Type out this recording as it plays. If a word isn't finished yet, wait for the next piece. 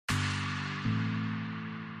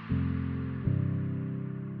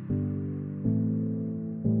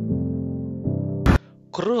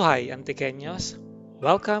Kruhay Antiqueños!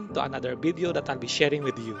 Welcome to another video that I'll be sharing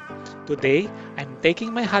with you. Today, I'm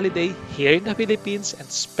taking my holiday here in the Philippines and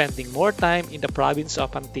spending more time in the province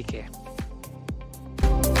of Antique.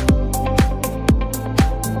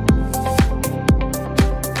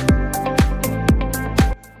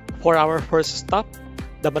 For our first stop,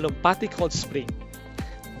 the Malumpati Cold Spring.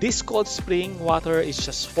 This cold spring water is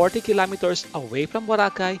just 40 kilometers away from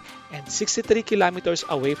Boracay and 63 kilometers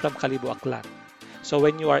away from Calibo, Aklan. So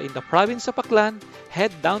when you are in the province of Aklan,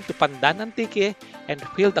 head down to Pandan, Antique and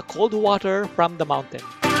feel the cold water from the mountain.